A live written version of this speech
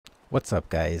What's up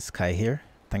guys, Kai here.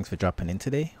 Thanks for dropping in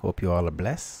today. Hope you all are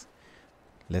blessed.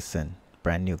 Listen,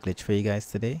 brand new glitch for you guys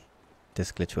today.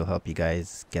 This glitch will help you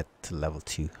guys get to level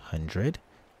 200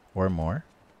 or more.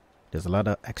 There's a lot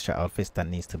of extra outfits that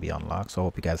needs to be unlocked, so I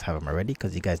hope you guys have them already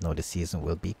because you guys know the season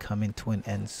will be coming to an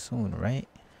end soon, right?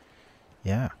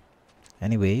 Yeah.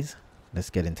 Anyways, let's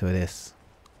get into this.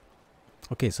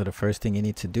 Okay, so the first thing you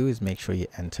need to do is make sure you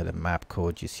enter the map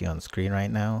code you see on screen right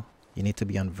now. You need to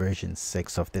be on version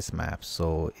 6 of this map.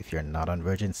 So if you're not on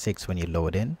version 6 when you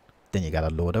load in, then you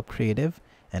gotta load up creative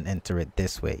and enter it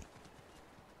this way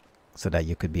so that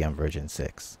you could be on version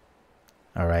 6.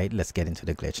 Alright, let's get into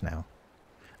the glitch now.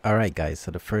 Alright guys,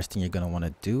 so the first thing you're gonna want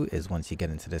to do is once you get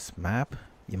into this map,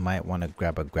 you might want to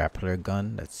grab a grappler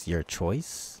gun. That's your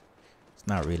choice. It's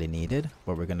not really needed,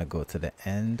 but we're gonna go to the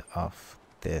end of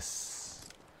this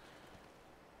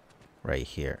right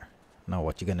here. Now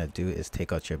what you're gonna do is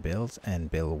take out your builds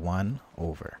and build one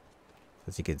over.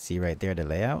 As you can see right there, the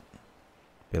layout,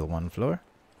 build one floor.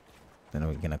 Then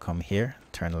we're gonna come here,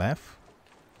 turn left,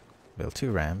 build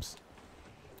 2 ramps.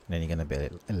 And then you're gonna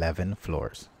build 11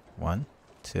 floors. 1,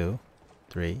 2,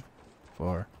 3,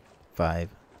 4, 5,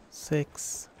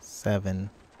 6, 7,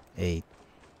 8,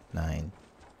 9,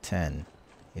 10,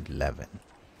 11.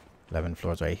 11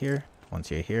 floors right here.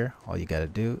 Once you're here, all you gotta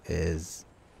do is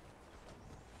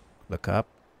look up,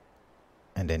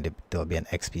 and then there'll be an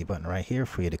XP button right here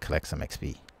for you to collect some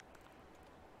XP.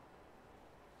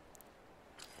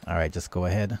 Alright, just go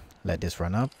ahead, let this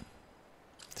run up.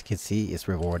 As you can see, it's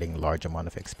rewarding large amount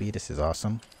of XP. This is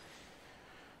awesome.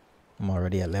 I'm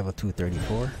already at level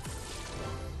 234.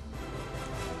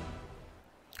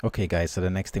 Okay guys, so the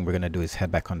next thing we're gonna do is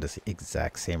head back on this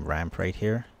exact same ramp right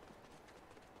here.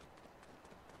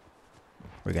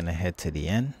 We're gonna head to the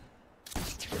end.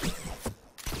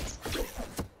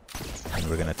 And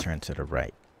we're gonna turn to the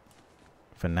right.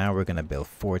 For now, we're gonna build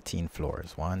 14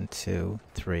 floors. 1, 2,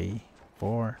 3,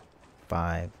 4,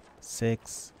 5,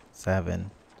 6,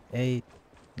 7, 8,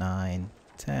 9,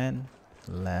 10,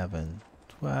 11,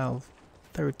 12,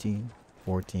 13,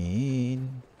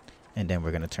 14. And then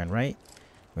we're gonna turn right.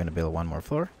 We're gonna build one more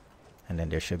floor. And then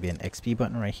there should be an XP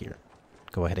button right here.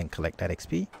 Go ahead and collect that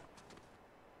XP.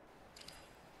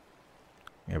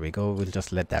 There we go. We'll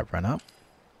just let that run up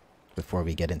before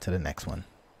we get into the next one.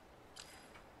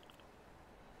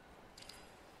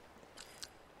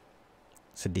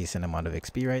 It's a decent amount of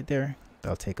XP right there.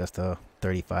 That'll take us to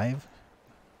 35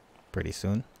 pretty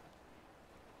soon.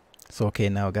 So okay,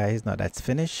 now guys, now that's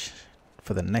finished.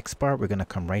 For the next part, we're gonna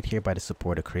come right here by the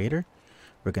supporter creator.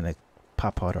 We're gonna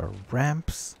pop out our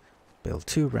ramps, build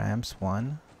 2 ramps,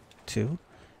 1, 2,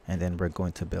 and then we're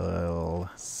going to build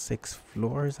 6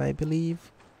 floors, I believe.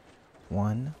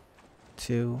 1,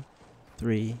 2,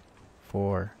 3,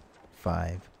 4,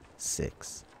 5,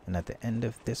 6. And at the end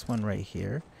of this one right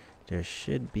here, there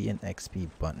should be an XP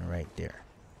button right there.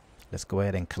 Let's go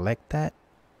ahead and collect that.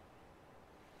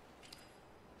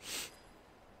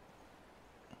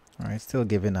 Alright, still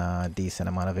giving a decent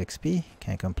amount of XP.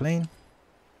 Can't complain.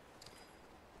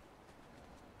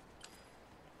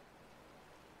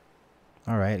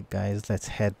 Alright guys, let's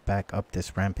head back up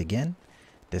this ramp again.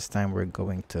 This time we're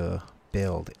going to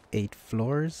build 8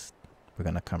 floors. We're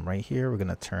gonna come right here. We're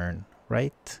gonna turn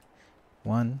right.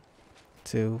 1,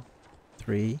 2,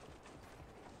 3,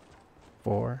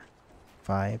 4,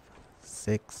 5,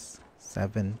 6,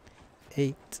 7,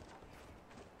 8.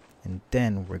 And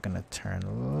then we're gonna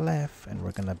turn left and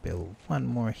we're gonna build one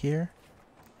more here.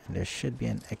 And there should be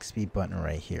an XP button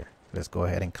right here. Let's go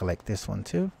ahead and collect this one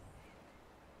too.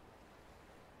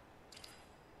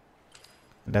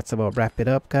 And that's about wrap it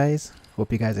up guys.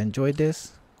 Hope you guys enjoyed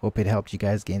this. Hope it helped you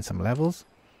guys gain some levels.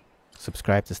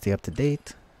 Subscribe to stay up to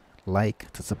date.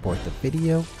 Like to support the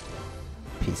video.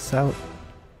 Peace out.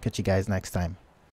 Catch you guys next time.